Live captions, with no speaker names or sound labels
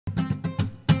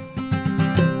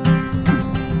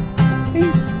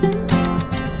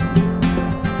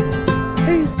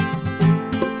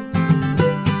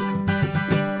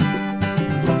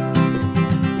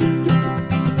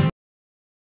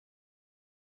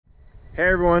Hey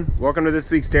everyone, welcome to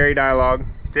this week's Dairy Dialogue.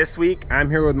 This week I'm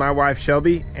here with my wife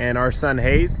Shelby and our son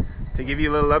Hayes to give you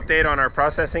a little update on our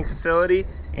processing facility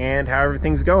and how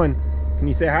everything's going. Can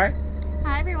you say hi?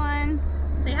 Hi everyone.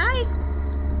 Say hi.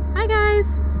 Hi guys.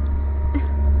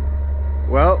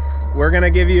 Well, we're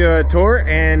gonna give you a tour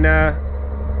and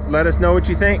let us know what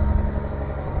you think.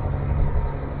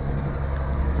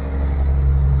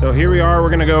 So here we are,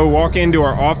 we're gonna go walk into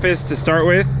our office to start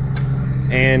with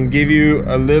and give you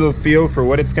a little feel for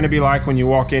what it's going to be like when you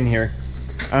walk in here.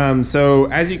 So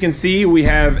as you can see, we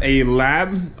have a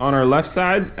lab on our left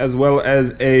side as well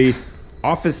as a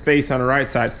office space on the right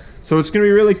side. So it's going to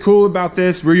be really cool about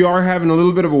this. We are having a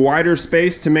little bit of a wider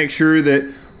space to make sure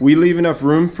that we leave enough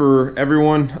room for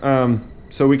everyone,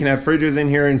 so we can have fridges in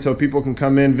here and so people can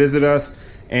come in, visit us,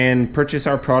 and purchase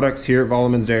our products here at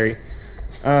Volleman's Dairy.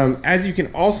 As you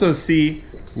can also see,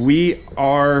 we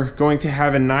are going to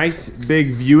have a nice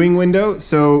big viewing window,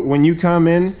 so when you come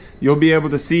in you'll be able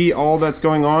to see all that's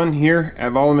going on here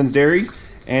at Volleman's Dairy,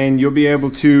 and you'll be able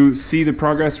to see the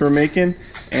progress we're making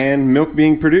and milk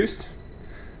being produced.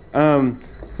 Some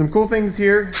cool things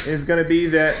here is going to be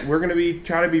that we're going to be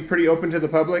try to be pretty open to the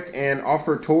public and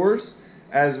offer tours,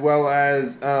 as well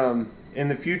as in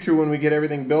the future when we get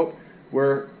everything built,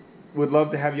 would love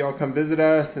to have y'all come visit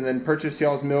us and then purchase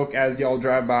y'all's milk as y'all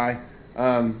drive by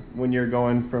when you're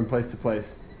going from place to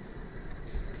place.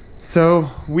 So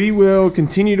we will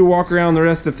continue to walk around the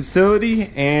rest of the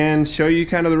facility and show you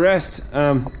kind of the rest.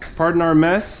 Pardon our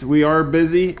mess, we are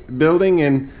busy building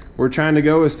and we're trying to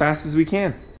go as fast as we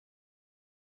can.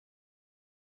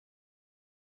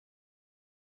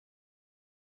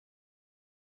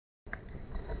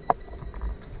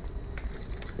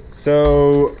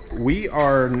 So we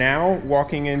are now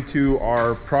walking into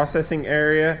our processing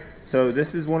area. So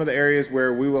this is one of the areas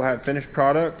where we will have finished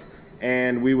product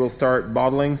and we will start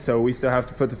bottling. So we still have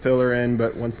to put the filler in,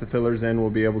 but once the filler's in,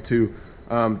 we'll be able to,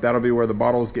 that'll be where the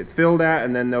bottles get filled at,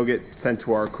 and then they'll get sent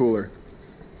to our cooler.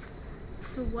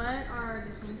 So what are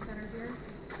the tanks that are here?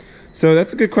 So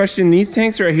that's a good question. These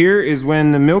tanks right here is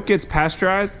when the milk gets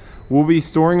pasteurized, we'll be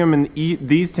storing them in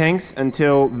these tanks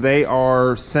until they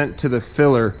are sent to the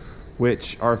filler,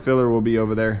 which our filler will be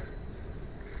over there.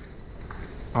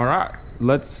 All right.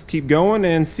 Let's keep going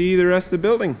and see the rest of the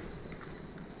building.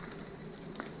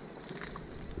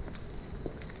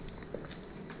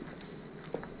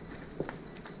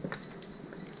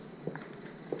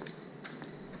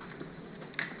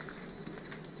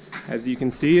 As you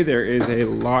can see, there is a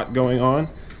lot going on.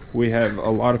 We have a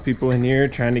lot of people in here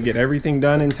trying to get everything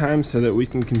done in time so that we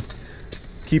can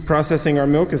keep processing our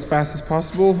milk as fast as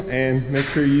possible and make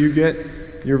sure you get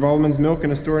your Volleman's milk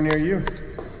in a store near you.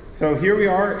 So here we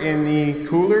are in the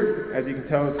cooler. As you can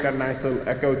tell, it's got a nice little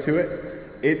echo to it.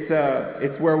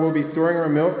 It's where we'll be storing our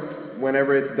milk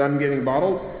whenever it's done getting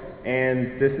bottled,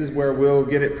 and this is where we'll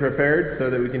get it prepared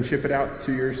so that we can ship it out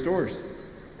to your stores.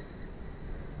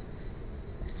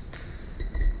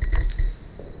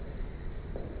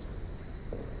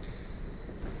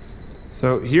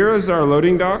 So here is our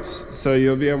loading docks. So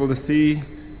you'll be able to see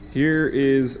here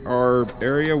is our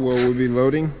area where we'll be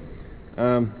loading.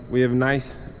 We have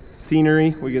nice scenery.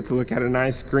 We get to look at a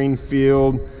nice green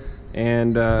field,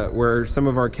 and where some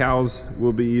of our cows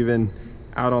will be even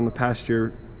out on the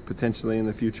pasture potentially in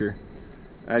the future.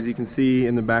 As you can see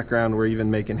in the background, we're even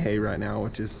making hay right now,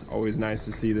 which is always nice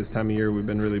to see this time of year. We've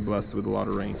been really blessed with a lot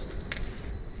of rain.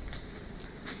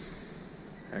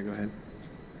 Go ahead.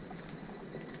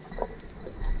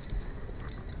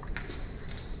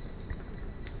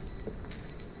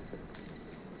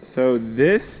 So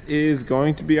this is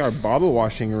going to be our bottle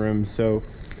washing room. So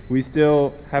we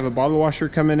still have a bottle washer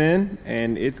coming in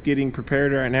and it's getting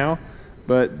prepared right now,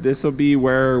 but this will be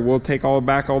where we'll take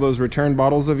back all those return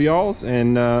bottles of y'all's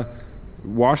and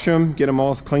wash them, get them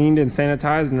all cleaned and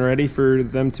sanitized and ready for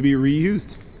them to be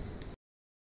reused.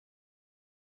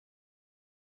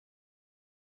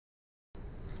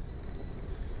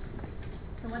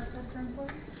 So what's this room for?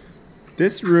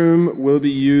 This room will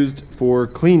be used for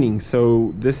cleaning.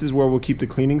 So this is where we'll keep the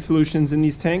cleaning solutions in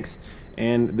these tanks,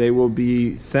 and they will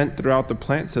be sent throughout the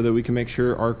plant so that we can make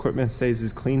sure our equipment stays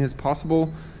as clean as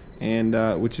possible,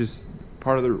 and which is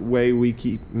part of the way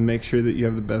we make sure that you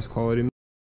have the best quality.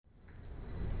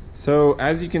 So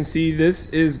as you can see, this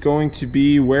is going to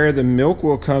be where the milk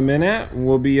will come in at.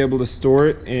 We'll be able to store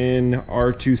it in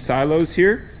our 2 silos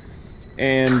here.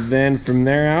 And then from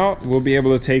there out, we'll be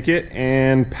able to take it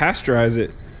and pasteurize it,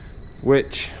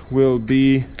 which will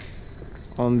be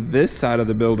on this side of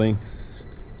the building.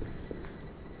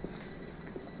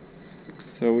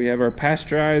 So we have our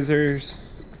pasteurizers.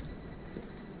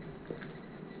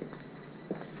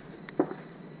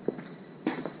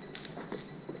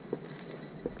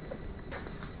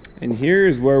 And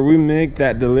here's where we make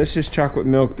that delicious chocolate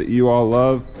milk that you all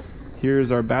love.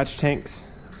 Here's our batch tanks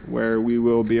where we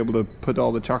will be able to put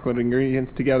all the chocolate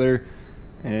ingredients together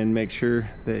and make sure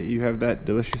that you have that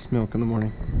delicious milk in the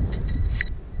morning.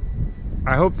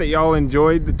 I hope that y'all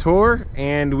enjoyed the tour,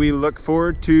 and we look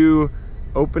forward to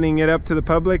opening it up to the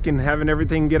public and having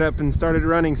everything get up and started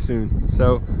running soon.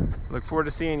 So look forward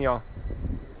to seeing y'all.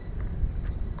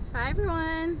 Bye,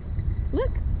 everyone.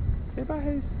 Look. Say bye,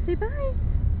 Hayes. Say bye.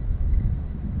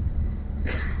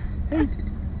 Hayes.